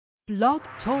Blog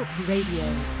Talk Radio.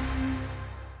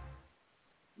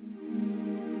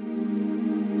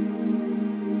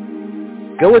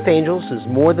 Go With Angels is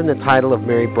more than the title of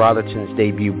Mary Brotherton's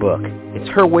debut book. It's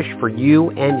her wish for you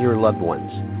and your loved ones.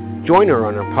 Join her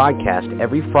on her podcast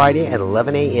every Friday at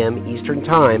 11 a.m. Eastern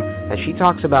Time as she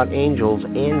talks about angels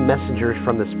and messengers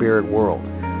from the spirit world.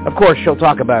 Of course, she'll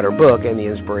talk about her book and the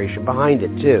inspiration behind it,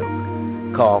 too.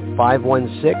 Call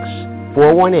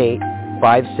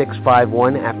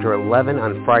 516-418-5651 after 11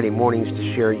 on Friday mornings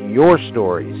to share your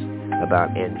stories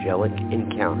about angelic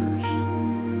encounters.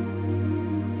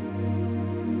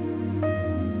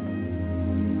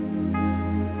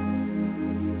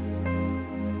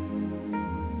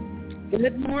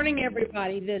 Good morning,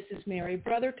 everybody. This is Mary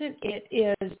Brotherton. It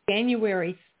is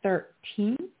January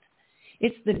 13th.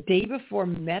 It's the day before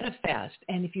MetaFest.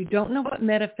 And if you don't know what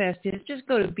MetaFest is, just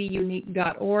go to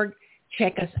beunique.org.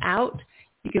 Check us out.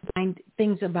 You can find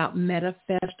things about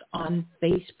MetaFest on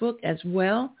Facebook as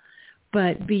well.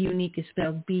 But Be Unique is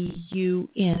spelled B-U-N-E-K-E.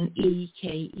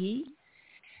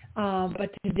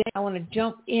 But today I want to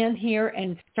jump in here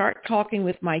and start talking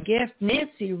with my guest.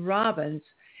 Nancy Robbins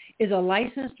is a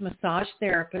licensed massage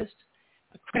therapist,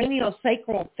 a cranial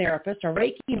sacral therapist, a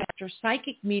Reiki master,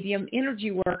 psychic medium,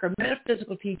 energy worker,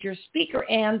 metaphysical teacher, speaker,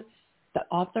 and the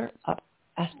author of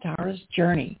A Star's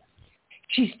Journey.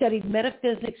 She studied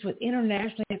metaphysics with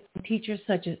internationally acclaimed teachers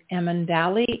such as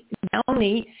Downey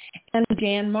and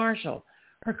Jan Marshall.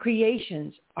 Her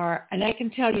creations are, and I can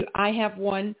tell you, I have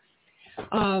one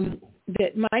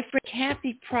that my friend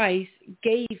Kathy Price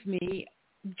gave me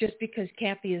just because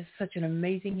Kathy is such an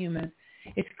amazing human.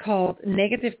 It's called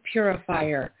Negative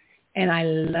Purifier, and I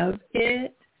love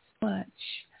it so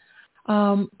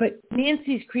much. But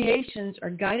Nancy's creations are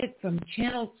guided from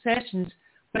channeled sessions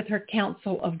with her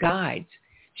council of guides.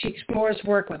 She explores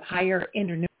work with higher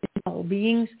interdimensional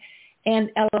beings and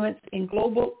elements in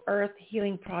global earth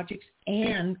healing projects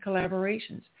and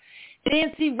collaborations.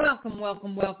 Nancy, welcome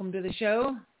to the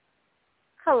show.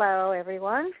 Hello,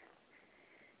 everyone.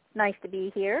 Nice to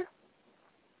be here.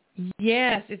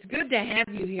 Yes, it's good to have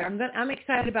you here. I'm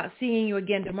excited about seeing you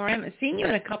again tomorrow. I haven't seen you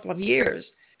in a couple of years,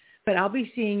 but I'll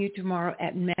be seeing you tomorrow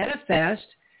at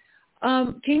MetaFest.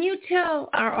 Can you tell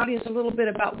our audience a little bit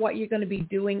about what you're going to be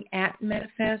doing at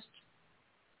MetaFest?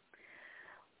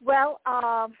 Well,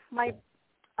 my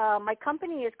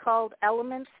company is called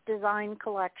Elements Design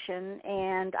Collection,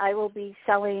 and I will be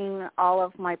selling all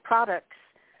of my products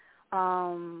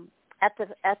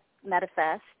at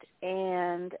MetaFest,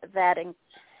 and that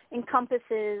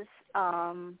encompasses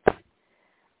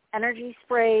energy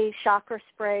sprays, chakra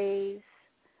sprays,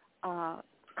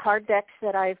 card decks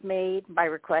that I've made by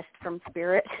request from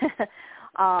Spirit,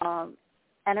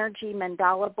 energy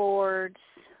mandala boards,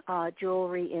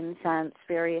 jewelry, incense,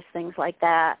 various things like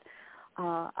that.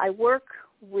 I work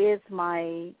with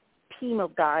my team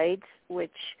of guides,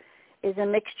 which is a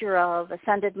mixture of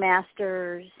ascended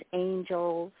masters,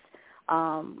 angels,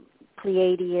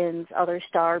 Pleiadians, other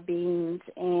star beings,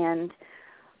 and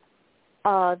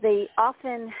they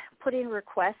often put in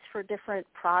requests for different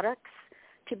products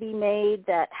to be made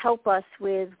that help us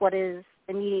with what is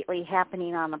immediately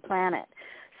happening on the planet.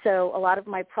 So a lot of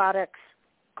my products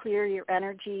clear your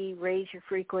energy, raise your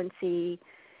frequency,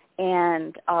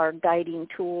 and are guiding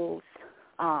tools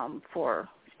for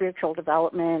spiritual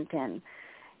development and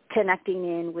connecting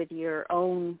in with your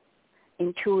own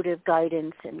intuitive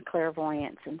guidance and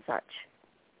clairvoyance and such.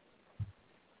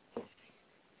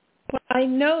 Well, I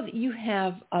know that you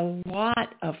have a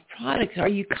lot of products. Are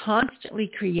you constantly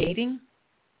creating?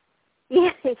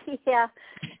 Yeah,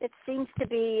 it seems to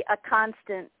be a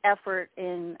constant effort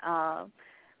in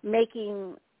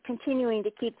continuing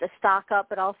to keep the stock up,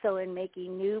 but also in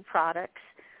making new products.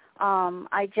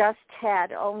 I just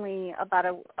had only about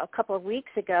a couple of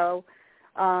weeks ago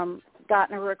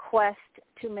gotten a request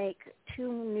to make 2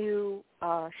 new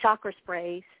chakra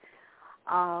sprays,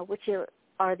 which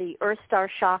are the Earth Star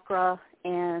Chakra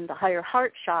and the Higher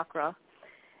Heart Chakra.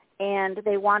 And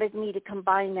they wanted me to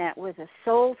combine that with a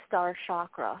Soul Star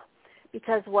Chakra,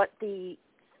 because what the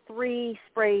 3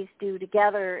 sprays do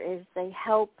together is they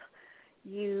help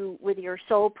you with your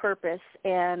soul purpose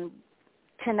and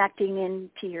connecting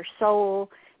into your soul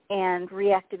and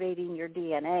reactivating your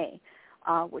DNA,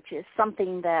 which is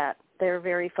something that they're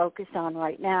very focused on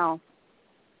right now.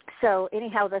 So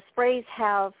anyhow, the sprays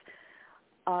have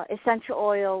essential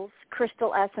oils,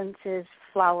 crystal essences,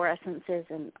 flower essences,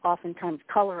 and oftentimes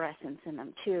color essence in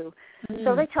them too. Mm.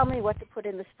 So they tell me what to put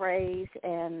in the sprays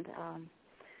and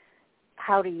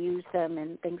how to use them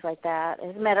and things like that.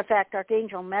 As a matter of fact,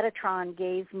 Archangel Metatron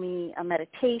gave me a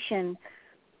meditation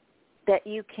that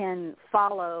you can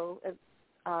follow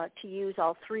to use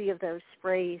all 3 of those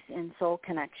sprays in Soul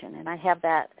Connection, and I have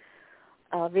that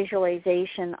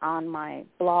visualization on my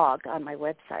blog, on my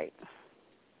website.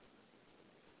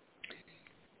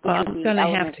 Well, I'm going to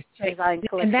have to check.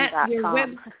 And that, your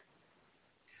web,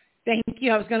 thank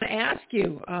you. I was going to ask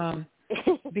you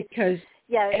because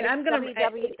yeah, and I'm going to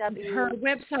her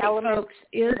website, folks,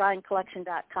 is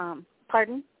DivineCollection.com.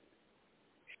 Pardon?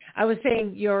 I was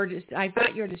saying I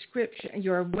got your description,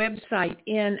 your website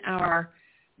in our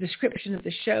description of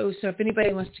the show. So if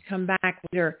anybody wants to come back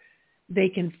later, they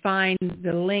can find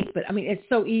the link. But I mean, it's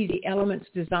so easy.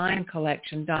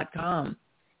 ElementsDesignCollection.com.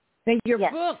 Then your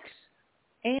books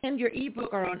and your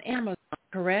ebook are on Amazon,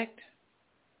 correct?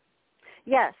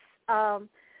 Yes. The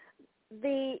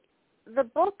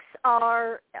books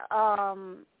are a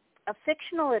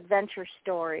fictional adventure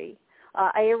story.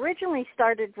 I originally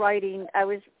started writing, I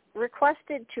was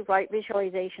requested to write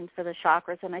visualizations for the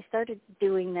chakras, and I started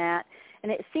doing that,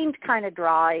 and it seemed kind of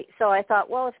dry. So I thought,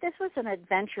 well, if this was an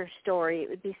adventure story, it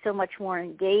would be so much more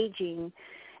engaging.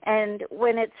 And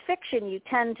when it's fiction, you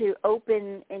tend to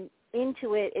open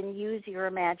into it and use your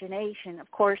imagination.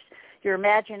 Of course, your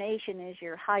imagination is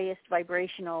your highest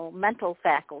vibrational mental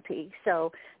faculty,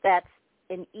 so that's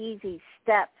an easy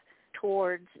step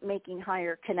towards making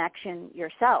higher connection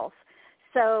yourself.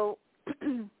 So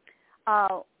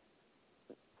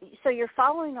so you're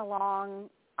following along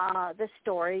the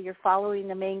story. You're following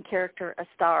the main character,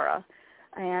 Astara,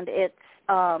 and it's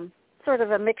sort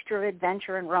of a mixture of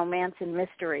adventure and romance and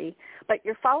mystery. But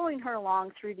you're following her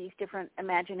along through these different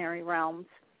imaginary realms,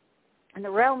 and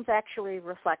the realms actually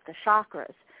reflect the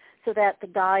chakras, so that the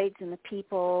guides and the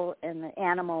people and the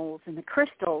animals and the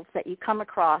crystals that you come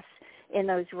across in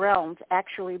those realms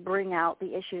actually bring out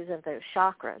the issues of those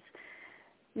chakras.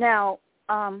 Now,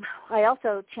 I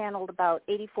also channeled about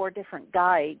 84 different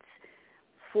guides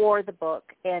for the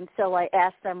book, and so I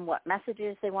asked them what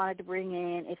messages they wanted to bring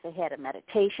in, if they had a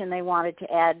meditation they wanted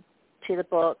to add to the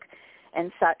book,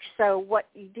 and such. So what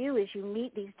you do is you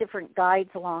meet these different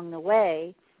guides along the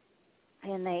way,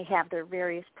 and they have their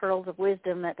various pearls of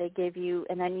wisdom that they give you,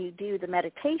 and then you do the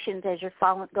meditations as you're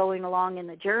going along in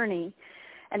the journey.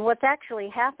 And what's actually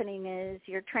happening is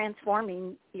you're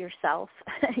transforming yourself.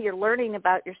 You're learning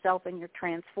about yourself, and you're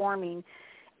transforming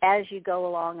as you go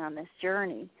along on this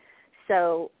journey.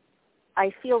 So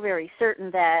I feel very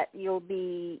certain that you'll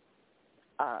be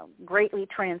greatly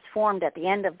transformed at the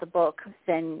end of the book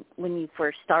than when you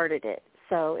first started it.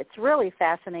 So it's really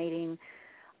fascinating.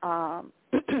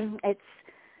 It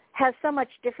has so much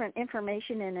different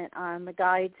information in it on the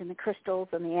guides and the crystals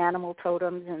and the animal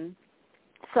totems and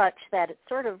such that it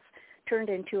sort of turned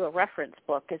into a reference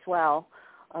book as well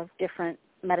of different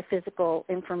metaphysical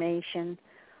information.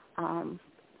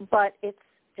 But it's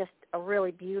just a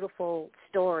really beautiful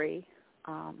story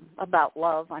about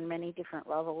love on many different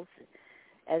levels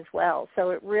as well.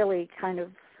 So it really kind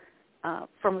of,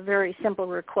 from a very simple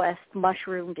request,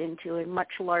 mushroomed into a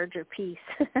much larger piece.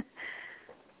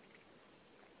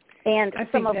 And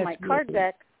some of my card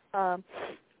decks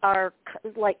are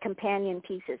like companion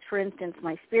pieces. For instance,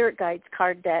 my Spirit Guides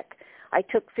card deck, I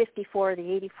took 54 of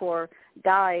the 84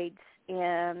 guides,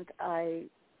 and I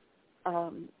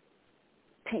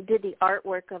did the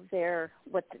artwork of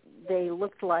what they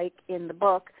looked like in the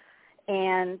book,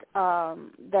 and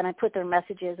then I put their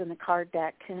messages in the card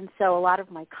deck. And so a lot of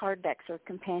my card decks are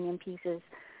companion pieces.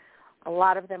 A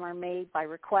lot of them are made by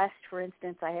request. For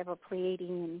instance, I have a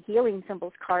Pleiadian Healing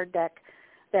Symbols card deck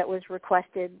that was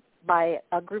requested by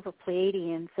a group of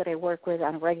Pleiadians that I work with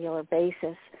on a regular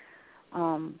basis.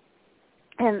 And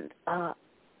I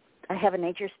have a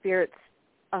Nature Spirits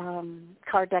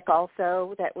card deck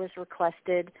also that was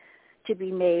requested to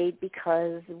be made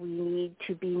because we need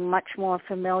to be much more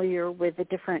familiar with the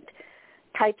different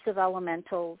types of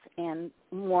elementals and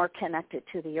more connected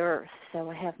to the earth.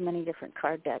 So I have many different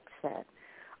card decks that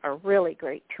are really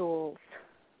great tools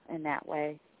in that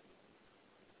way.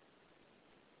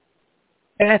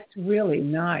 That's really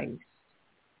nice.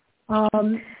 Now,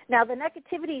 the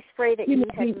negativity spray that you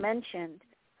had mentioned,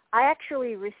 I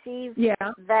actually received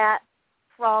that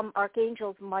from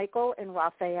Archangels Michael and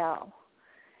Raphael.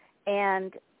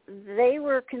 And they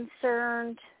were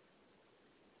concerned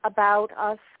about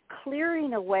us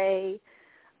clearing away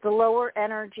the lower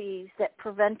energies that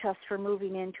prevent us from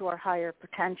moving into our higher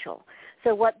potential.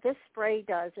 So what this spray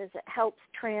does is it helps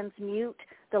transmute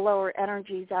the lower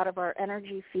energies out of our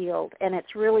energy field, and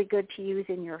it's really good to use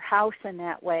in your house in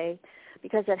that way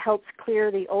because it helps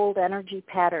clear the old energy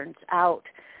patterns out.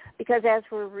 Because as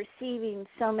we're receiving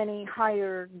so many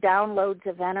higher downloads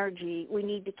of energy, we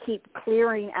need to keep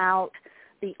clearing out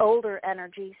the older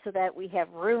energy so that we have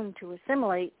room to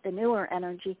assimilate the newer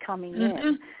energy coming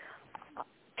in.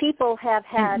 People have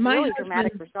had really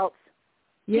dramatic results.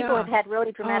 Yeah. People have had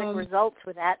really dramatic results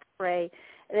with that spray.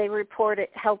 They report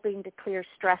it helping to clear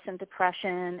stress and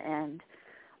depression, and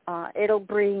it'll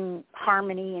bring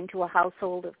harmony into a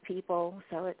household of people.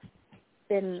 So it's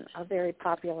been a very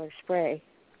popular spray.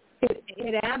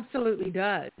 It absolutely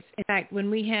does. In fact, when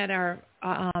we had our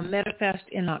MetaFest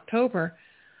in October,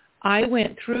 I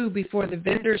went through before the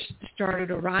vendors started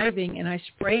arriving, and I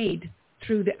sprayed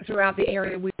throughout the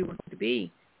area we were going to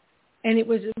be. And it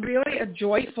was really a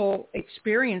joyful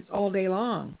experience all day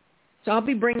long. So I'll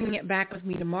be bringing it back with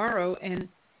me tomorrow. And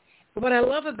what I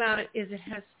love about it is it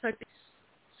has such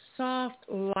soft,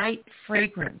 light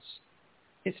fragrance.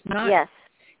 It's not, yes.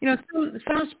 You know,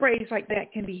 some sprays like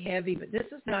that can be heavy, but this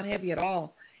is not heavy at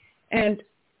all. And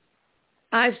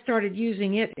I've started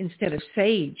using it instead of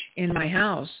sage in my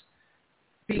house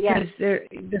because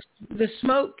the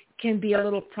smoke can be a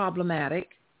little problematic.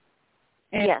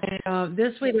 And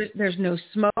this way there's no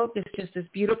smoke. It's just this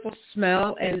beautiful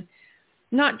smell, and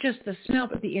not just the smell,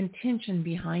 but the intention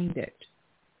behind it.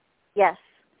 Yes.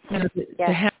 You know,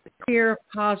 to have clear,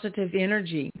 positive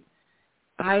energy.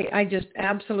 I just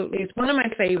absolutely, it's one of my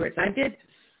favorites. I did,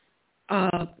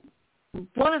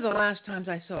 one of the last times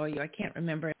I saw you, I can't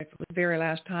remember if it was the very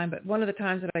last time, but one of the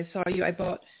times that I saw you, I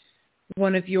bought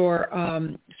one of your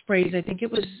sprays. I think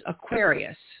it was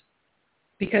Aquarius,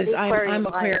 because I'm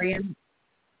Aquarian.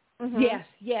 Mm-hmm.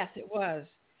 Yes, it was.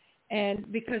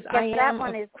 And because yes, I am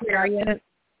Aquarian.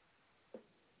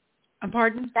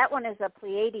 Pardon? That one is a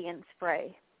Pleiadian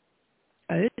spray.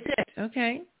 Oh, is it?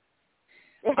 Okay.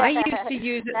 I used to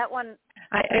use it. That one.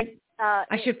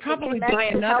 I should probably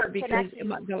buy another because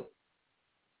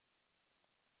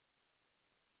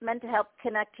meant to help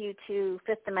connect you to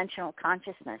fifth dimensional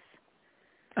consciousness.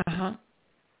 Uh-huh.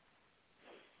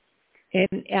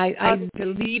 And I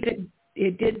believe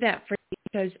it did that for me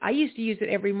because I used to use it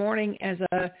every morning as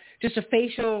just a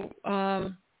facial,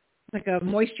 like a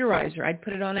moisturizer. I'd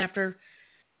put it on after,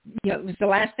 it was the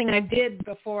last thing I did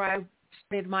before I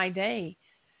started my day.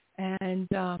 And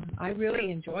I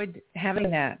really enjoyed having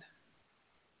that.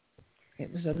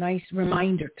 It was a nice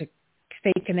reminder to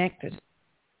stay connected.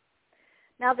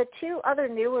 Now, the two other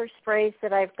newer sprays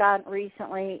that I've gotten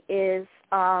recently is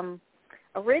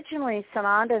originally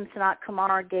Sananda and Sanat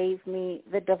Kumar gave me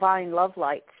the Divine Love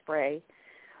Light spray,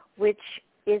 which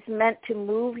is meant to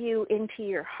move you into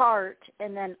your heart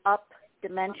and then up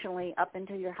dimensionally up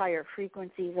into your higher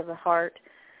frequencies of the heart.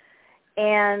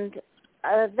 And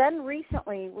then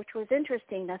recently, which was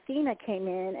interesting, Athena came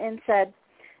in and said,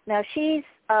 now she's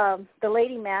the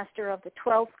Lady Master of the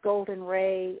 12th Golden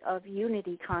Ray of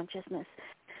Unity Consciousness.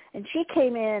 And she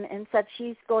came in and said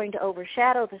she's going to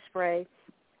overshadow the spray,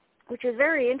 which is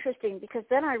very interesting because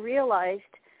then I realized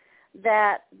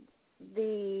that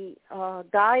the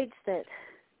guides that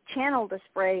channel the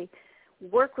spray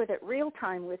work with it real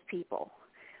time with people,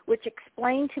 which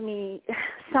explained to me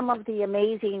some of the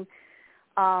amazing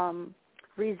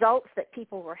results that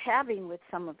people were having with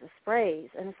some of the sprays.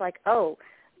 And it's like,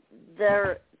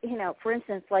 they're, for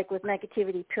instance, like with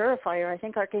Negativity Purifier, I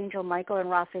think Archangel Michael and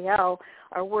Raphael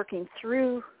are working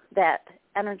through that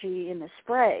energy in the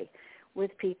spray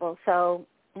with people. So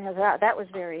that was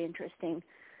very interesting.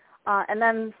 And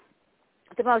then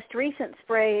the most recent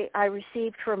spray I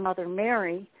received from Mother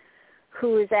Mary,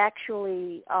 who is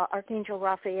actually Archangel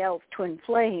Raphael's twin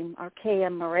flame, Archaea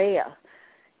Maria.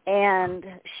 And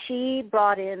she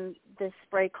brought in this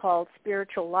spray called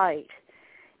Spiritual Light.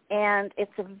 And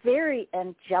it's a very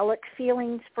angelic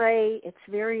feeling spray. It's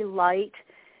very light.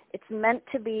 It's meant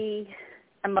to be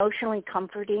emotionally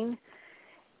comforting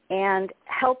and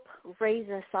help raise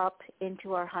us up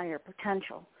into our higher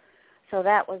potential. So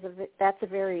that's a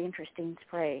very interesting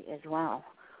spray as well.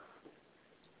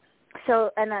 So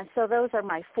those are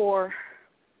my 4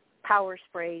 power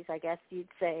sprays, I guess you'd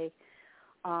say.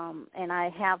 And I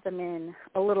have them in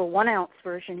a little 1-ounce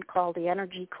version called the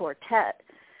Energy Quartet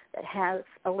that has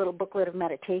a little booklet of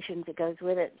meditations that goes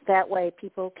with it. That way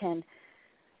people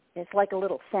it's like a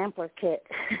little sampler kit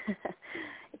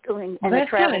going in the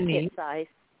travel kit size.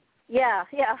 Yeah.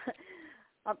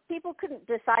 People couldn't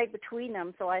decide between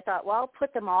them, so I thought, well, I'll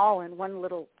put them all in one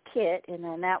little kit, and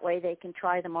then that way they can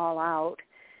try them all out.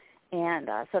 And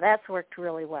so that's worked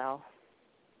really well.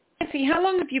 Nancy, how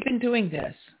long have you been doing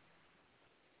this?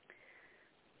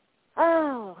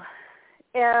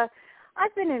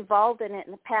 I've been involved in it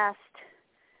in the past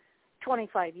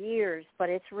 25 years, but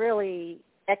it's really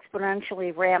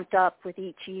exponentially ramped up with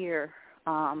each year.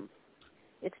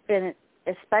 It's been,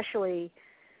 especially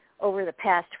over the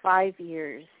past 5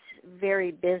 years,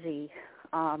 very busy.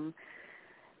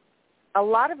 A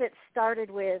lot of it started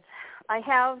with,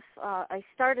 I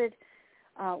started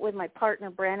with my partner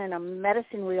Brandon a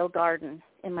medicine wheel garden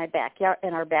in my backyard,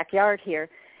 in our backyard here,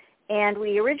 and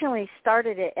we originally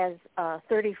started it as a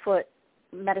 30-foot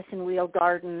medicine wheel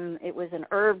garden. It was an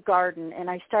herb garden, and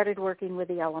I started working with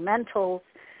the elementals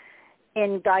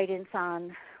in guidance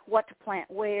on what to plant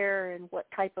where and what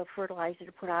type of fertilizer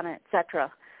to put on it,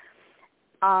 etc.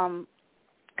 And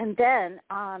then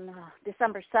on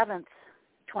December 7th,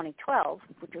 2012,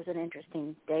 which was an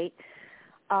interesting date,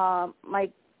 my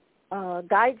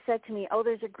guide said to me, oh,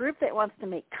 there's a group that wants to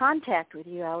make contact with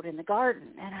you out in the garden.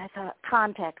 And I thought,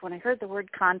 contact. When I heard the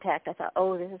word contact, I thought,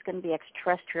 oh, this is going to be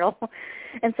extraterrestrial.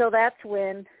 And so that's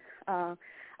when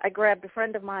I grabbed a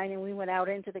friend of mine and we went out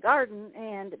into the garden,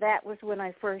 and that was when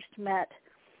I first met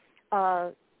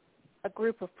a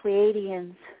group of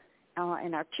Pleiadians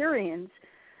and Arcturians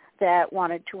that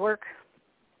wanted to work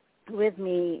with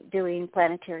me doing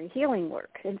planetary healing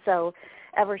work. And so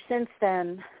ever since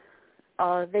then,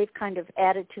 they've kind of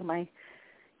added to my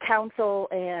council,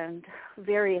 and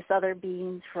various other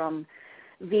beings from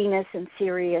Venus and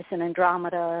Sirius and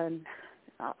Andromeda and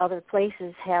other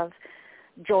places have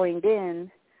joined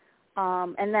in.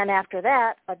 And then after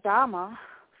that, Adama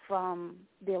from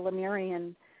the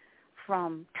Lemurian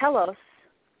from Telos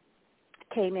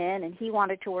came in, and he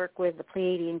wanted to work with the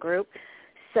Pleiadian group.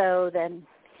 So then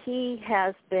he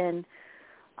has been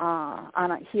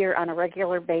here on a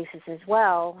regular basis as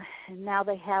well. And now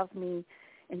they have me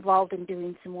involved in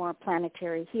doing some more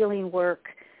planetary healing work,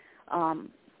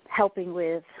 helping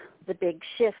with the big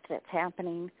shift that's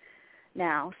happening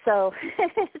now. So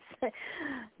it's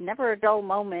never a dull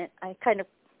moment. I kind of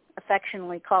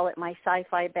affectionately call it my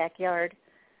sci-fi backyard.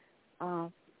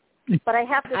 But I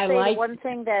have to say the one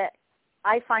thing that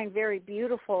I find very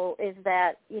beautiful is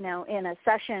that, in a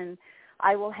session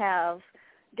I will have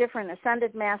different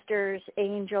ascended masters,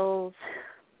 angels,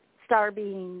 star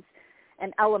beings,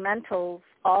 and elementals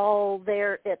all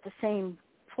there at the same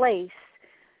place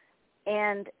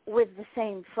and with the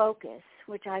same focus,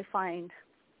 which I find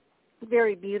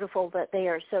very beautiful, that they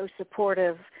are so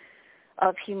supportive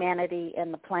of humanity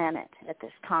and the planet at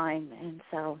this time. And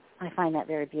so I find that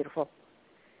very beautiful.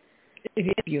 It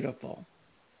is beautiful.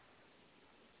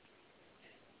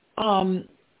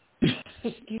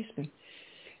 Excuse me.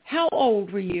 How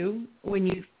old were you when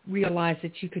you realized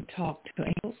that you could talk to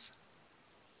angels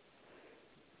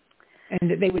and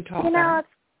that they would talk back?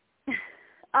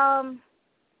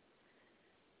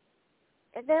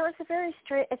 There was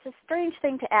it's a strange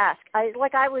thing to ask. I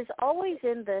was always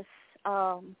in this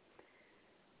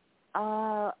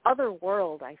other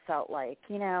world, I felt like,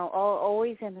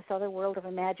 always in this other world of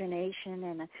imagination.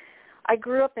 And I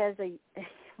grew up as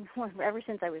ever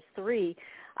since I was 3,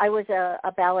 I was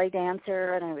a ballet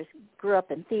dancer, and I grew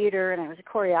up in theater, and I was a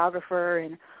choreographer.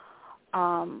 And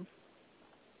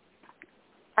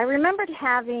I remembered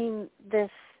having this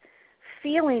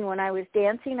feeling when I was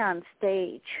dancing on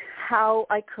stage, how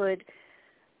I could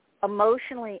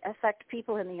emotionally affect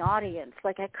people in the audience.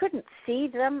 Like, I couldn't see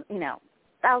them,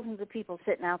 thousands of people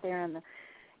sitting out there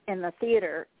in the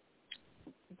theater,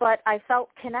 but I felt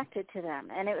connected to them.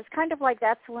 And it was kind of like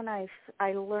that's when I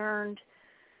learned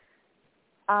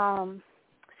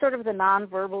sort of the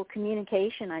nonverbal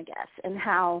communication, I guess, and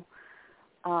how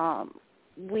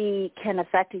we can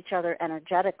affect each other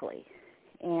energetically.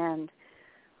 And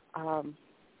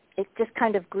it just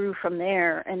kind of grew from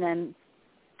there. And then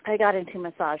I got into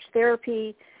massage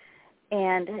therapy,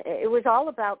 and it was all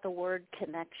about the word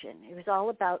connection. It was all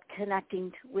about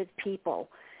connecting with people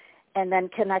and then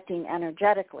connecting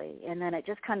energetically. And then it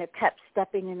just kind of kept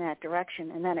stepping in that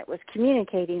direction. And then it was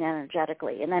communicating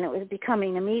energetically. And then it was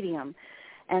becoming a medium.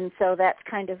 And so that's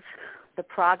kind of the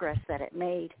progress that it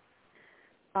made.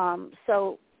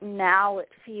 So now it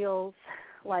feels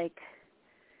like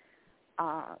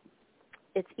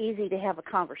it's easy to have a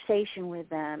conversation with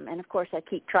them. And, of course, I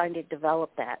keep trying to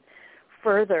develop that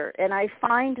further. And I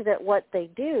find that what they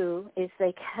do is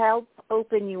they help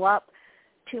open you up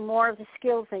to more of the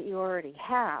skills that you already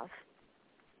have,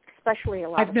 especially a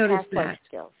lot of past life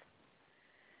skills.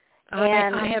 I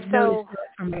have noticed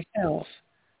that for myself.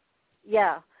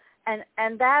 Yeah,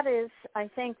 and that is, I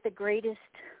think, the greatest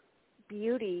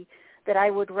beauty that I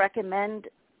would recommend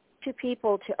to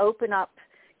people, to open up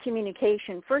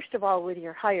communication, first of all, with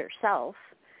your higher self,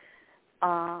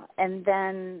 and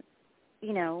then,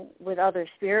 with other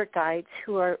spirit guides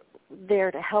who are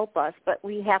there to help us, but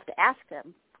we have to ask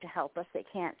them to help us. They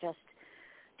can't just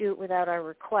do it without our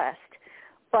request.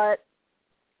 But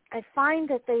I find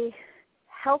that they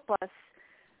help us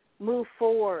move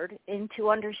forward into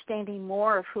understanding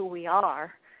more of who we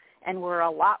are, and we're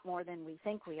a lot more than we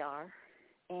think we are.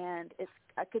 And it's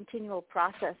a continual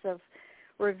process of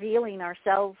revealing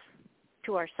ourselves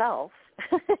to ourselves.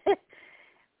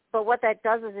 But what that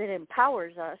does is it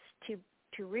empowers us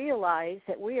to realize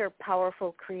that we are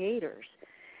powerful creators.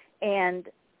 And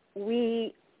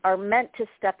we are meant to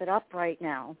step it up right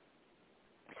now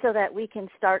so that we can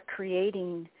start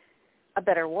creating a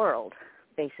better world,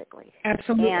 basically.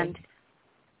 Absolutely. And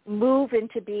move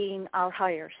into being our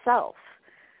higher self.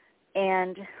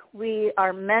 And we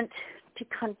are meant to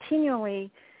continually,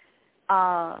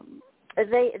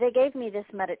 they gave me this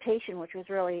meditation, which was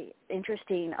really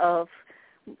interesting, of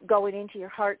going into your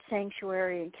heart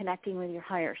sanctuary and connecting with your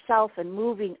higher self and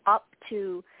moving up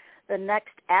to the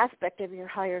next aspect of your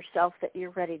higher self that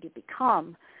you're ready to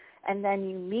become. And then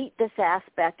you meet this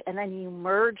aspect, and then you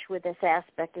merge with this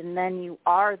aspect, and then you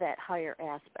are that higher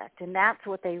aspect. And that's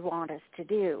what they want us to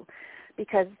do,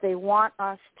 because they want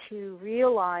us to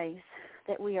realize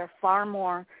that we are far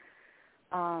more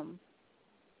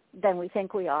than we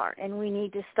think we are. And we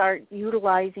need to start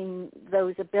utilizing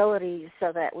those abilities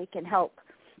so that we can help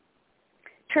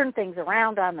turn things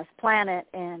around on this planet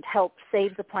and help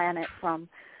save the planet from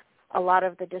a lot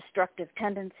of the destructive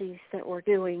tendencies that we're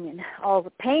doing and all the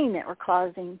pain that we're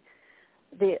causing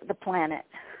the planet.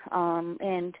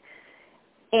 And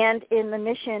in the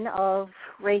mission of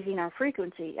raising our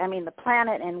frequency, I mean, the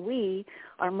planet and we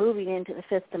are moving into the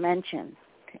fifth dimension.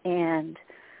 And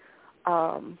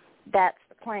that's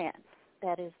the plan.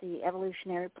 That is the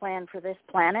evolutionary plan for this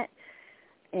planet,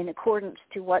 in accordance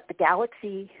to what the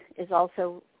galaxy is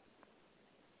also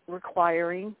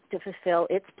requiring to fulfill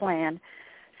its plan.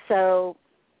 So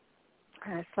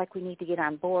it's like we need to get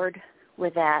on board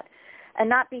with that and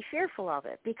not be fearful of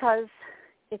it, because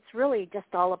it's really just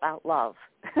all about love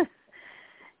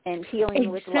and healing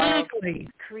with love,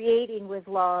 creating with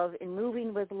love, and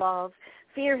moving with love.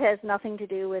 Fear has nothing to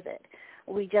do with it.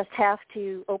 We just have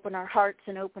to open our hearts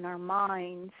and open our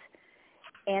minds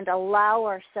and allow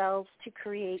ourselves to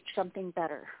create something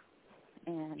better.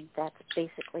 And that's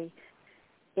basically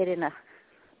it in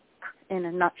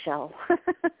a nutshell.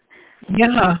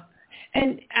 Yeah.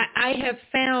 And I have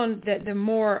found that the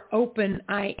more open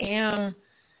I am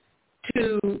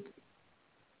to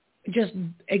just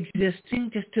existing,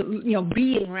 just to,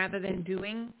 being rather than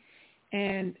doing,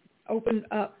 and open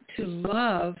up to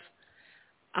love,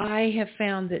 I have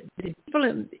found that the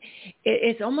people,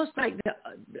 it's almost like the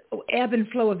ebb and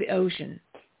flow of the ocean.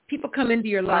 People come into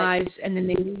your lives and then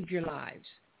they leave your lives.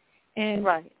 And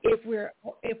if we're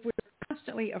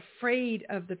constantly afraid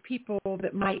of the people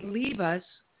that might leave us,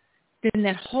 then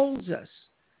that holds us.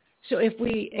 So if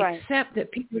we accept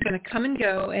that people are going to come and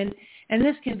go, and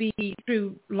this can be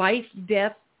through life,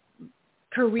 death,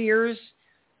 careers,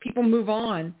 people move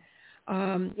on.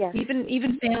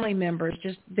 Even family members,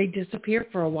 they disappear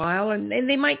for a while, and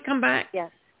they might come back,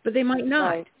 but they might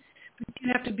not. But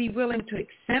you have to be willing to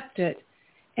accept it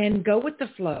and go with the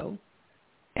flow.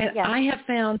 And I have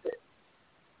found that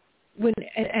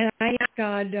and I asked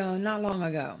God not long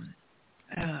ago.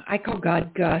 I call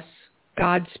God Gus,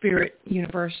 God, Spirit,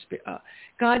 Universe,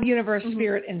 God, Universe,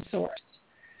 Spirit, and Source.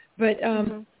 But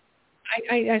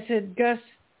I said, Gus,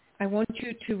 I want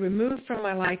you to remove from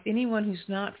my life anyone who's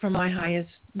not from my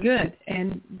highest good,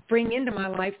 and bring into my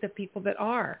life the people that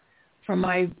are from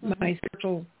my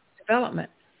spiritual development.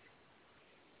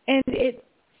 And it's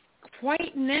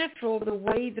quite natural the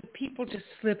way the people just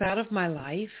slip out of my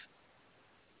life.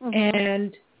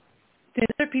 And then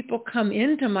other people come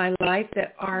into my life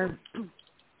that are,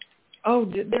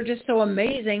 they're just so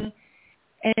amazing,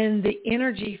 and the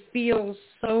energy feels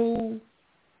so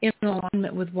in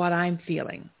alignment with what I'm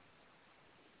feeling.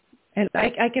 And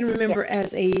I can remember as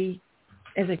a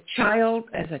child,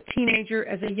 as a teenager,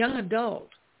 as a young adult,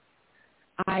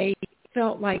 I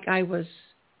felt like I was,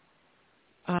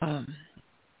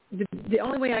 the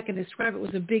only way I can describe it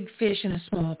was a big fish in a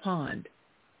small pond.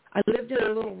 I lived in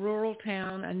a little rural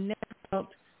town. I never felt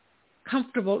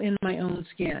comfortable in my own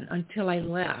skin until I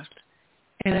left.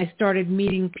 And I started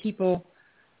meeting people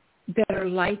that are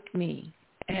like me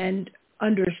and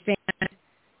understand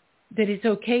that it's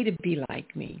okay to be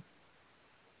like me.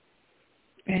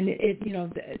 And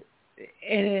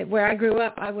where I grew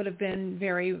up, I would have been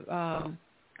very, I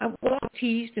was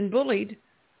teased and bullied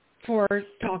for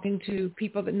talking to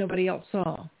people that nobody else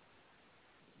saw.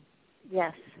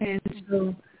 Yes. And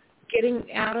so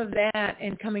getting out of that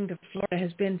and coming to Florida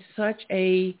has been such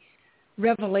a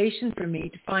revelation for me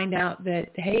to find out that,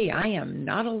 hey, I am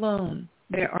not alone.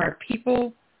 There are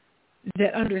people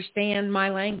that understand my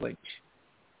language.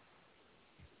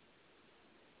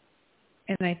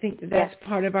 And I think that's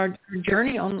part of our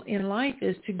journey in life,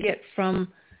 is to get from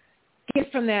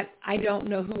that I don't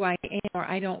know who I am, or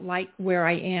I don't like where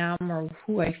I am, or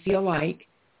who I feel like,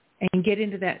 and get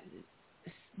into that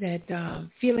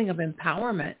feeling of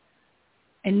empowerment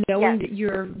and knowing that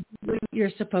you're what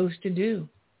you're supposed to do.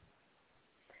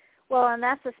 Well, and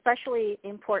that's especially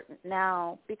important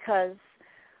now, because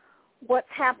what's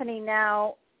happening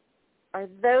now are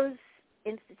those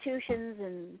institutions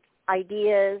and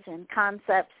ideas and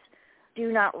concepts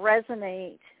do not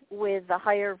resonate with the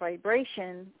higher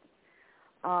vibration,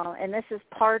 and this is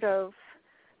part of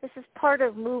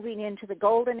moving into the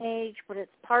golden age, but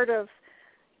it's part of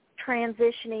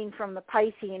transitioning from the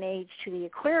Piscean age to the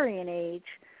Aquarian age.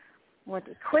 What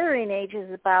the Aquarian age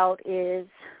is about is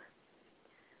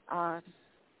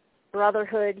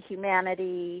brotherhood,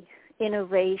 humanity,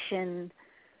 innovation,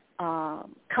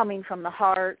 coming from the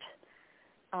heart,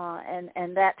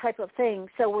 and that type of thing.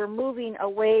 So we're moving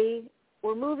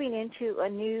into a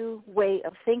new way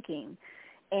of thinking,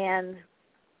 and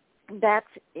that's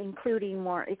including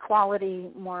more equality,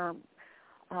 more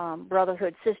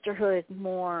brotherhood, sisterhood,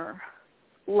 more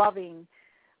loving,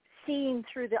 seeing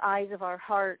through the eyes of our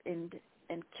heart, and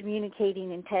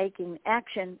communicating and taking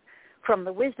action from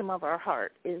the wisdom of our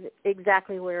heart is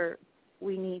exactly where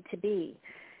we need to be.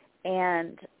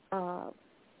 And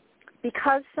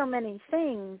because so many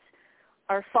things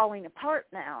are falling apart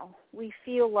now, we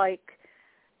feel like,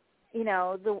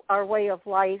 our way of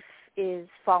life is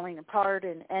falling apart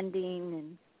and ending,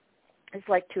 and it's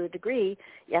like, to a degree,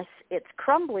 yes, it's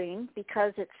crumbling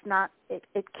because it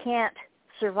can't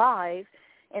survive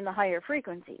in the higher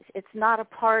frequencies. It's not a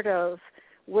part of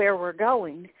where we're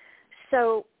going.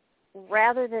 So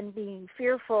rather than being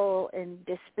fearful and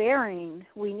despairing,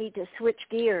 we need to switch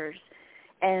gears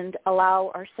and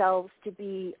allow ourselves to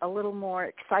be a little more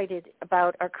excited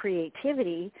about our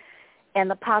creativity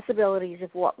and the possibilities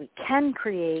of what we can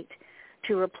create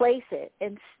to replace it,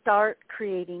 and start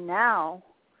creating now.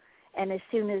 And as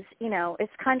soon as,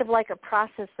 it's kind of like a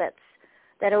process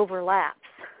that overlaps.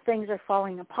 Things are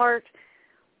falling apart,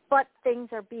 but things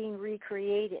are being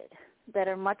recreated that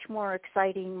are much more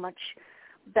exciting, much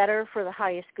better for the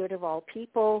highest good of all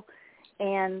people.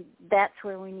 And that's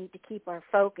where we need to keep our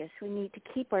focus. We need to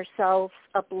keep ourselves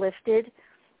uplifted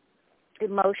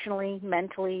emotionally,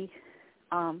 mentally,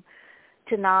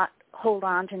 to not hold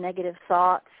on to negative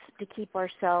thoughts, to keep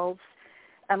ourselves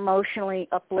emotionally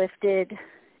uplifted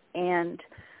and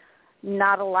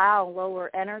not allow lower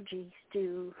energies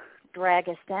to drag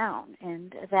us down.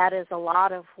 And that is a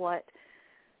lot of what,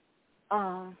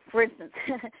 for instance,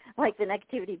 like the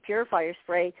negativity purifier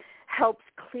spray helps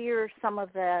clear some of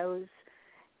those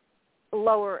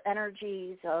lower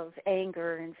energies of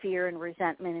anger and fear and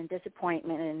resentment and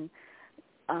disappointment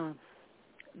and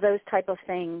those type of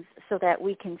things, so that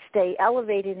we can stay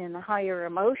elevated in the higher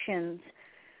emotions,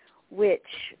 which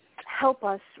help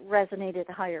us resonate at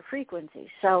the higher frequencies.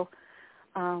 So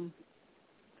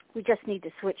we just need to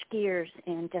switch gears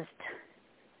and just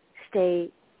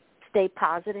stay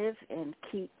positive and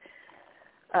keep,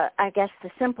 I guess the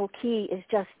simple key is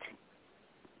just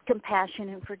compassion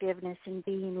and forgiveness and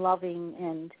being loving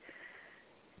and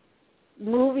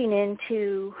moving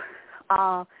into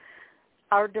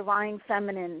our divine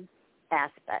feminine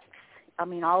aspects. I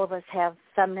mean, all of us have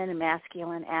feminine and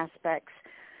masculine aspects.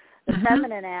 The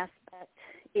feminine aspect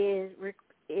is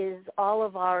all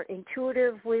of our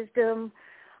intuitive wisdom,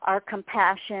 our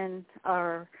compassion,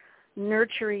 our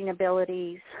nurturing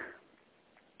abilities.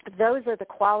 Those are the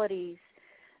qualities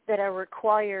that are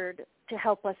required to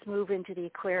help us move into the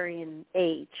Aquarian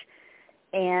age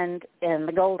and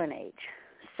the Golden Age.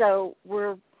 So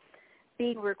we're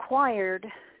being required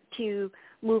to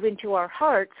move into our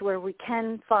hearts, where we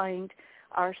can find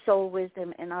our soul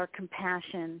wisdom and our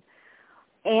compassion.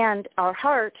 And our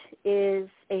heart is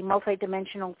a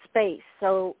multidimensional space.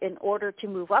 So in order to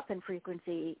move up in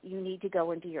frequency, you need to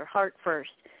go into your heart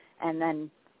first and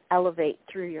then elevate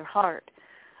through your heart.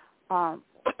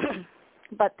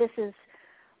 But this is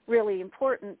really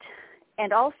important.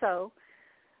 And also,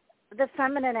 the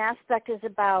feminine aspect is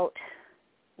about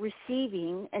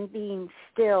receiving and being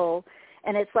still.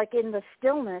 And it's like in the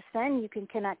stillness, then you can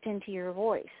connect into your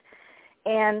voice.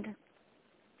 And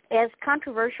as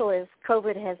controversial as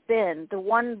COVID has been, the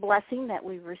one blessing that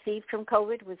we received from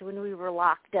COVID was when we were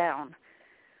locked down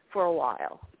for a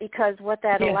while. Because what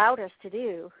that allowed us to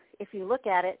do, if you look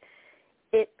at it,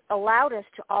 it allowed us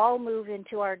to all move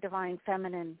into our divine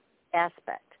feminine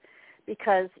aspect.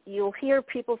 Because you'll hear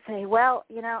people say, well,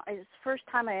 it's the first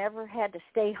time I ever had to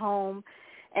stay home,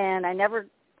 and I never,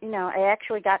 I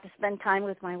actually got to spend time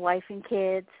with my wife and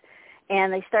kids.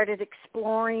 And they started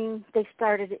exploring. They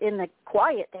started in the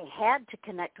quiet. They had to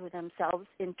connect with themselves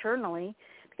internally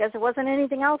because there wasn't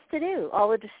anything else to do. All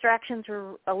the distractions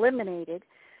were eliminated.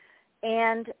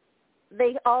 And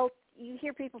you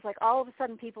hear people like all of a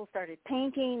sudden people started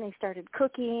painting, they started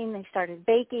cooking, they started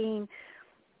baking,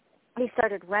 they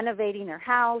started renovating their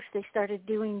house, they started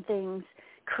doing things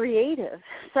creative.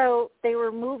 So they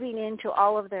were moving into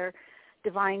all of their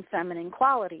divine feminine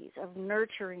qualities of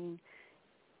nurturing,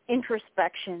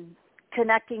 introspection,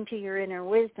 connecting to your inner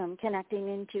wisdom, connecting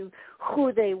into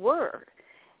who they were.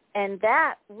 And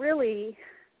that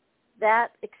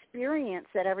experience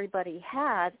that everybody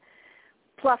had,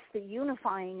 plus the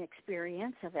unifying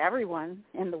experience of everyone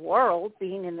in the world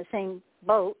being in the same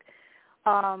boat,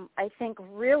 I think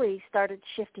really started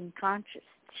shifting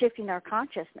our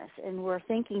consciousness, and we're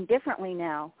thinking differently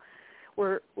now.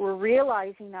 We're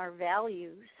realizing our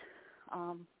values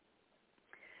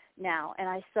now,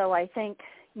 and so I think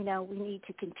we need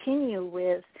to continue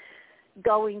with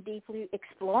going deeply,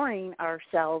 exploring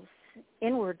ourselves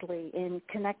inwardly, and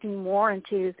connecting more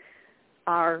into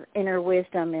our inner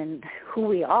wisdom and who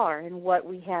we are and what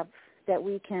we have that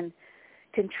we can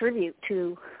contribute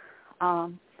to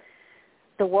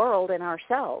the world and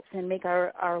ourselves, and make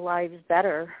our lives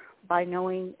better by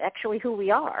knowing actually who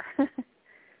we are.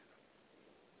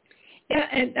 Yeah,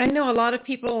 and I know a lot of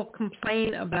people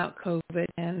complain about COVID,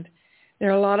 and there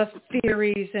are a lot of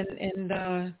theories and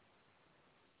a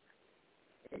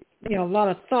lot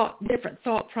of different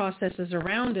thought processes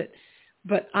around it.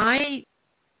 But I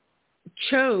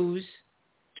chose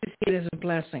to see it as a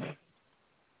blessing.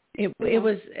 It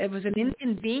was an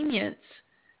inconvenience,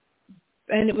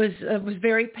 and it was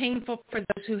very painful for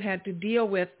those who had to deal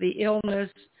with the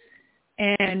illness,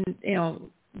 and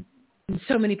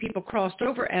so many people crossed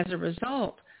over as a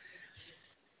result.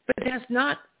 But that's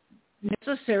not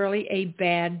necessarily a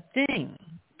bad thing.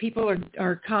 People are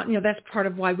that's part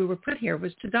of why we were put here,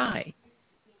 was to die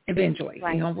eventually.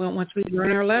 Right. Once we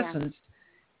learn our lessons.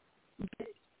 Yeah.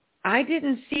 I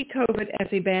didn't see COVID as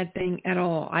a bad thing at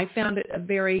all. I found it a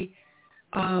very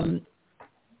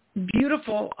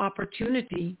beautiful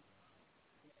opportunity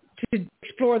to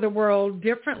explore the world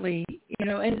differently,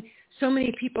 and so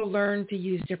many people learn to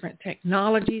use different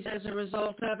technologies as a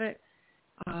result of it.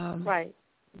 Right.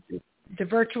 The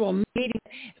virtual meeting,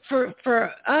 for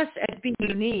us at Being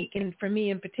Unique, and for me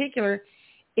in particular,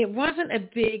 it wasn't a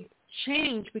big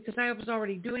change because I was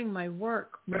already doing my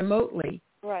work remotely.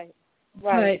 Right.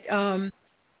 Right. But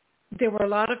there were a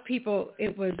lot of people.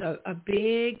 It was a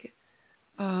big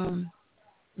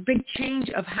change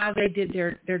of how they did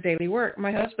their daily work.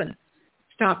 My husband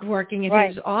stopped working at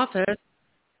his office,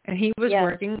 and he was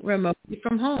working remotely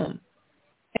from home.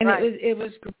 And it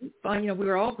was fun. We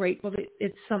were all grateful that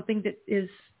it's something that is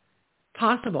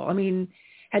possible. I mean,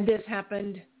 had this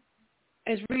happened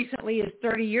as recently as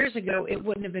 30 years ago, it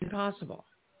wouldn't have been possible.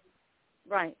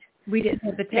 Right. We didn't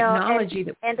have the technology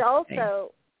and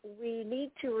also, we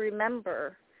need to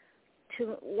remember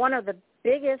one of the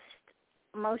biggest,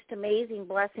 most amazing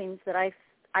blessings that I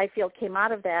feel came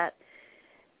out of that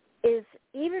is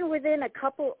even within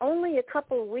only a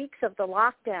couple of weeks of the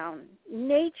lockdown,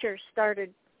 nature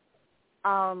started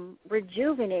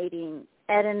rejuvenating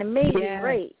at an amazing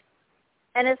rate.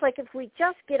 And it's like, if we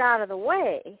just get out of the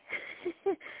way,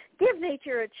 give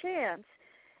nature a chance,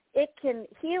 it can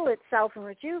heal itself and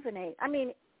rejuvenate. I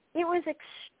mean, it was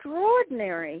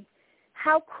extraordinary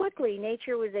how quickly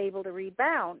nature was able to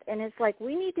rebound. And it's like,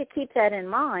 we need to keep that in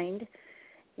mind.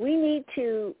 We need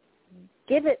to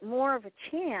give it more of a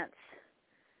chance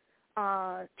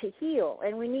to heal.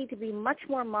 And we need to be much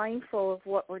more mindful of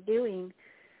what we're doing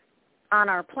on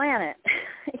our planet,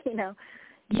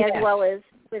 as well as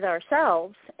with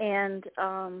ourselves. And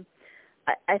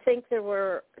I think there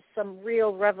were some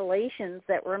real revelations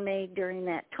that were made during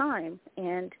that time,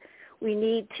 and we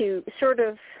need to sort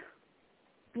of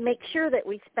make sure that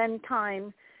we spend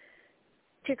time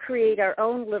to create our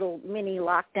own little mini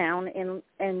lockdown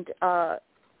and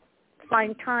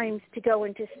find times to go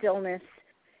into stillness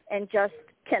and just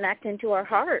connect into our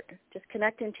heart, just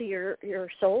connect into your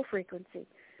soul frequency.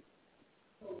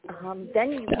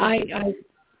 Then you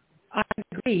I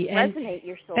agree. Resonate and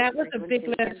your soul that was a big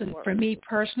lesson for me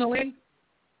personally,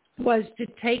 was to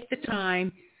take the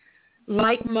time,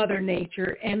 like Mother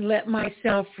Nature, and let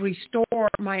myself restore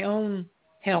my own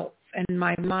health and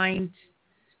my mind,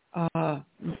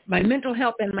 my mental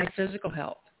health and my physical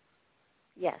health.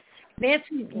 Yes.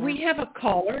 Nancy, we have a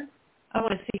caller. I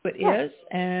want to see who it is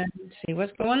and see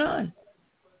what's going on.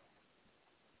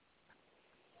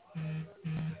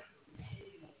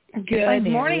 Good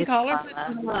morning, caller.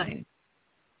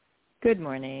 Good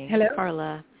morning. Hello.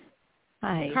 Carla.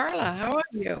 Hi. Carla, how are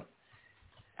you?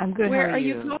 I'm good. Where How are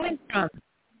you? you calling from?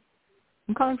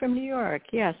 I'm calling from New York.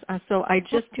 Yes. So I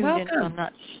just tuned in. So I'm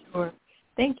not sure.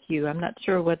 Thank you. I'm not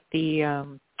sure what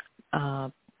the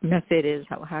method is,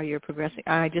 how you're progressing.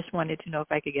 I just wanted to know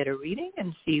if I could get a reading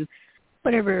and see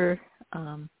whatever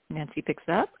Nancy picks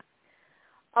up.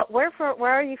 Where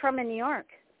are you from in New York?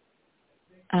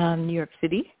 New York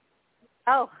City.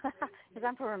 Oh, because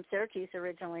I'm from Syracuse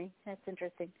originally. That's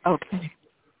interesting. Okay.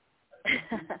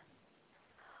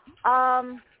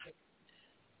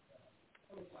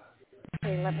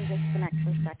 Okay, let me just connect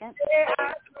for a second.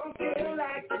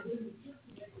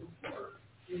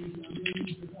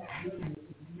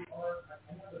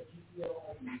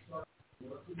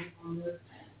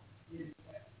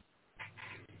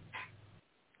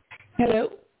 Hello?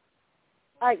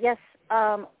 Yes.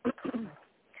 I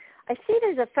see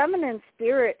there's a feminine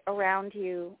spirit around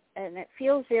you, and it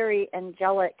feels very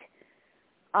angelic.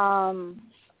 Have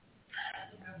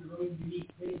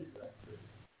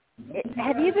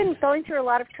you been going through a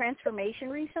lot of transformation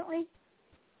recently?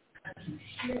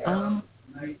 I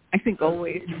think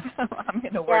always. I'm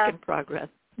in a work in progress.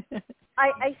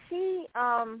 I see,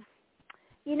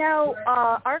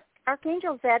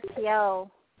 Archangel Zadkiel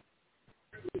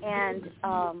and,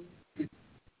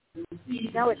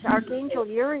 it's Archangel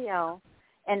Uriel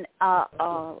and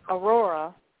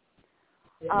Aurora.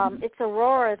 It's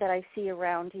Aurora that I see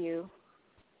around you.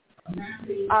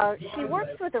 She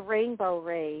works with the rainbow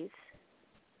rays,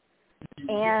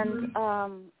 and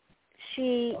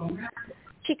she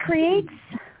creates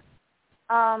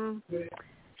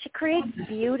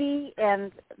beauty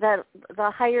and the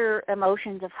higher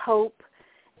emotions of hope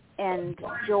and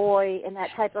joy and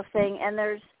that type of thing. And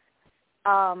there's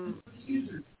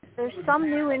some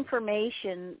new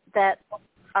information that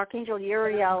Archangel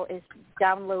Uriel is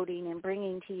downloading and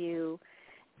bringing to you,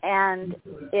 and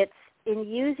it's in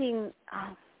using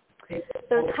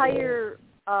those higher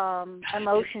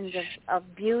emotions of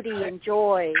beauty and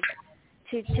joy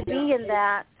to be in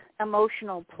that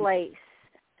emotional place,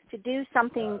 to do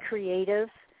something creative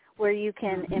where you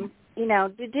can,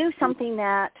 to do something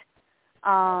that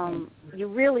you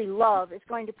really love is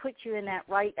going to put you in that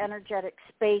right energetic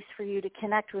space for you to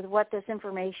connect with what this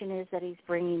information is that he's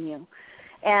bringing you.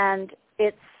 And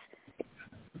it's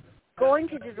going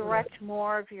to direct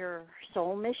more of your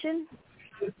soul mission.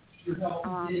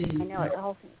 I know it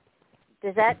also.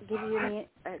 Does that give you any?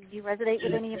 Do you resonate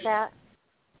with any of that?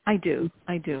 I do.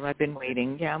 I've been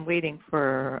waiting. Yeah, I'm waiting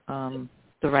for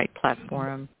the right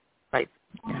platform. Right.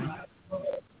 Yeah.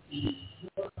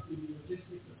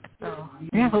 So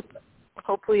yeah,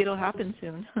 hopefully it'll happen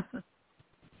soon.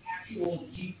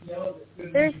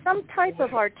 There's some type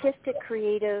of artistic,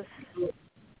 creative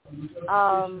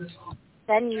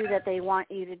venue that they want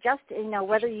you to just,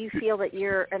 whether you feel that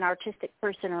you're an artistic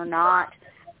person or not,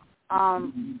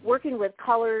 working with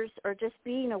colors or just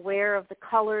being aware of the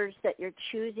colors that you're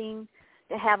choosing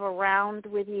to have around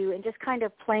with you and just kind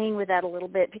of playing with that a little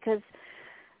bit, because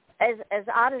as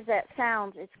odd as that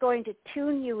sounds, it's going to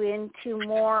tune you into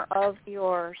more of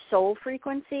your soul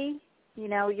frequency.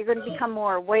 You're going to become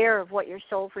more aware of what your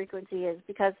soul frequency is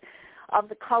because of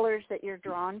the colors that you're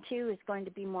drawn to is going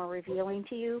to be more revealing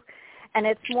to you. And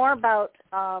it's more about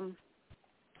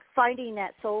finding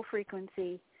that soul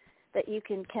frequency that you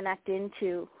can connect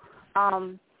into.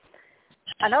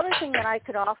 Another thing that I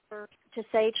could offer to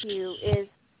say to you is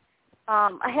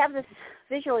I have this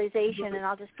visualization, and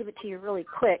I'll just give it to you really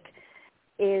quick,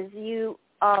 is you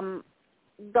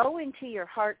go into your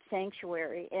heart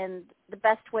sanctuary, and the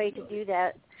best way to do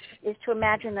that is to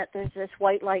imagine that there's this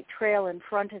white light trail in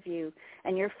front of you,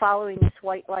 and you're following this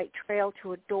white light trail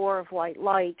to a door of white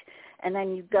light, and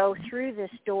then you go through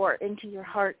this door into your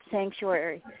heart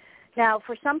sanctuary. Now,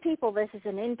 for some people, this is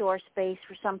an indoor space.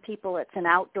 For some people, it's an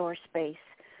outdoor space.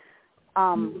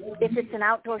 If it's an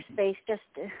outdoor space, just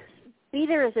be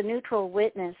there as a neutral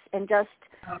witness and just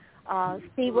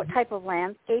see what type of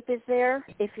landscape is there.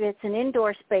 If it's an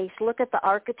indoor space, look at the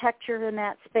architecture in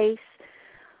that space.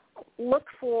 Look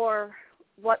for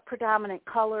what predominant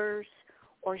colors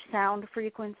or sound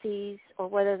frequencies or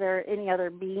whether there are any other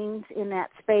beings in that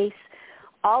space.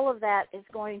 All of that is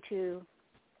going to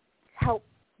help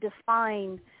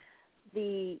define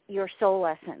your soul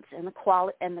essence and the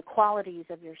qualities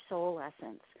of your soul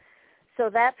essence. So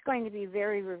that's going to be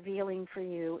very revealing for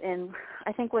you. And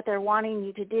I think what they're wanting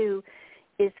you to do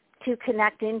is to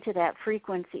connect into that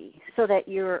frequency so that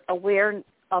you're aware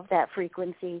of that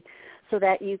frequency so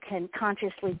that you can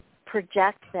consciously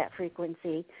project that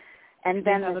frequency. And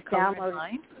then this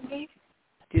download.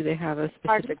 Do they have a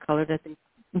specific color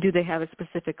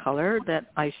that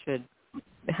I should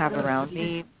have around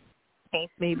me paint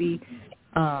maybe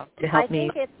to help me?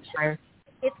 I think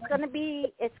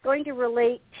it's going to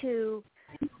relate to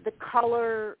the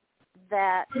color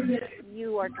that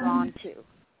you are drawn to,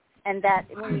 and that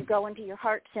when you go into your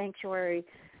heart sanctuary,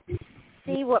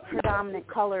 see what predominant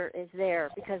color is there,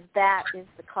 because that is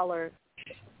the color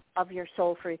of your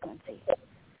soul frequency.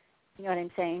 You know what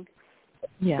I'm saying?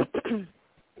 Yeah.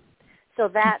 So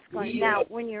that's going. Now,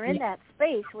 when you're in that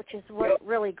space, which is what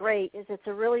really great, is it's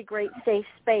a really great safe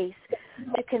space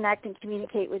to connect and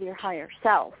communicate with your higher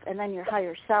self, and then your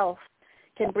higher self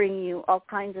can bring you all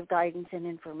kinds of guidance and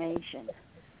information,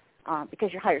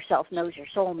 because your higher self knows your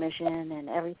soul mission and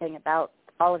everything about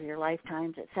all of your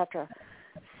lifetimes, etc.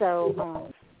 So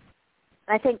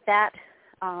I think that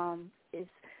is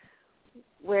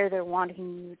where they're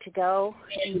wanting you to go,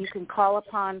 and you can call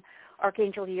upon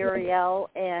Archangel Uriel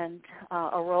and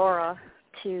Aurora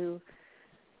to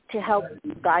help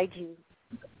guide you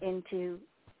into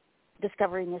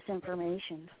discovering this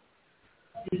information.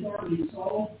 I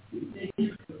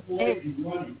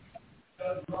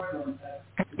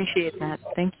appreciate that.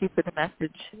 Thank you for the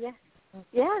message.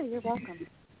 Yeah, you're welcome.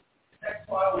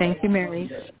 Thank you, Mary.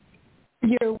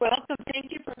 You're welcome.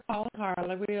 Thank you for calling,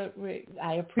 Carla.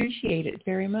 I appreciate it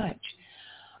very much.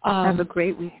 Have a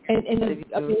great week. You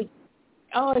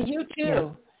too. Yeah.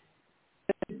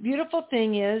 The beautiful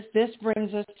thing is this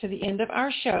brings us to the end of our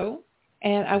show,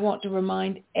 and I want to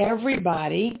remind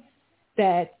everybody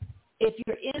that if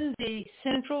you're in the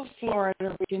Central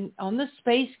Florida region on the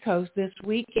Space Coast this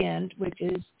weekend, which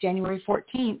is January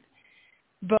 14th,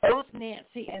 both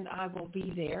Nancy and I will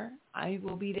be there. I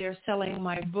will be there selling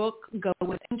my book, Go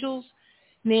with Angels.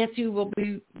 Nancy will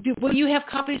be. Will you have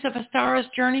copies of A Star's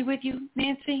Journey with you,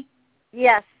 Nancy?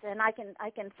 Yes, and I can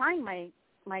find my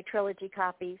trilogy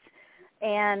copies.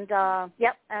 And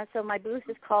so my booth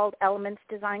is called Elements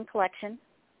Design Collection.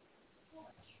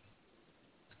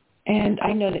 And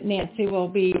I know that Nancy will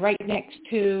be right next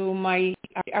to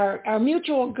our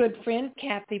mutual good friend,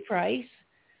 Kathy Price,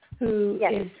 who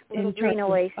is in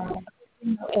charge of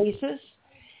Oasis.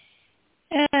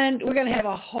 And we're going to have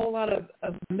a whole lot of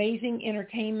amazing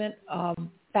entertainment,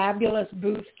 fabulous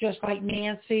booths just like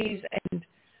Nancy's, and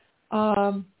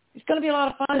it's going to be a lot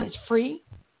of fun. It's free,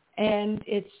 and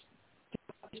it's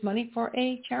money for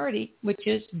a charity, which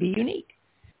is Be Unique.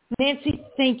 Nancy,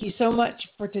 thank you so much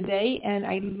for today, and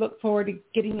I look forward to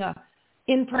getting a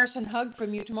in-person hug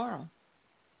from you tomorrow.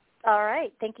 All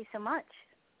right. Thank you so much.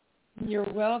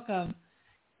 You're welcome.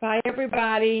 Bye,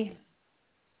 everybody.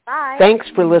 Bye. Thanks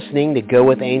for listening to Go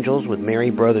with Angels with Mary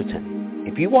Brotherton.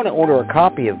 If you want to order a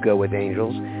copy of Go with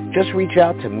Angels, just reach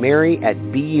out to Mary at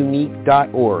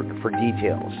beunique.org for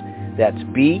details. That's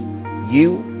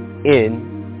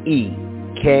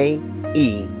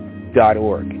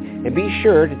BUNEKE.org. And be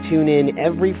sure to tune in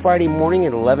every Friday morning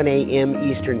at 11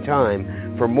 a.m. Eastern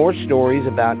Time for more stories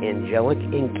about angelic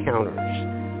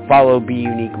encounters. Follow Be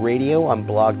Unique Radio on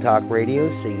Blog Talk Radio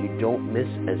so you don't miss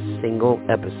a single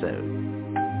episode.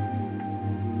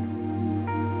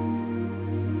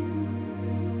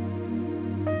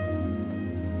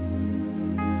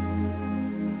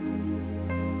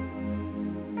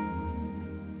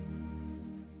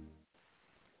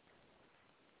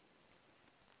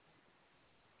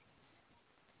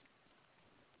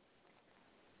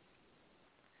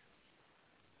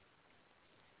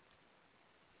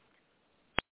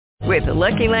 With the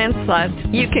Lucky Land Slots,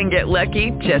 you can get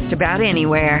lucky just about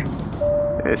anywhere.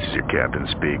 This is your captain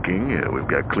speaking. We've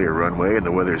got clear runway and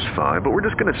the weather's fine, but we're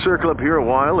just going to circle up here a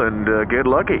while and get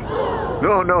lucky.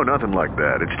 No, nothing like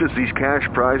that. It's just these cash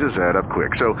prizes add up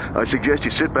quick. So I suggest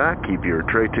you sit back, keep your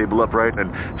tray table upright, and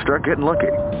start getting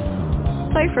lucky.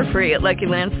 Play for free at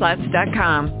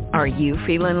LuckyLandSlots.com. Are you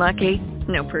feeling lucky?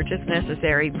 No purchase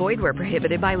necessary. Void where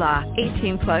prohibited by law.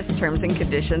 18+ terms and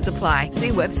conditions apply. See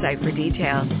website for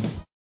details.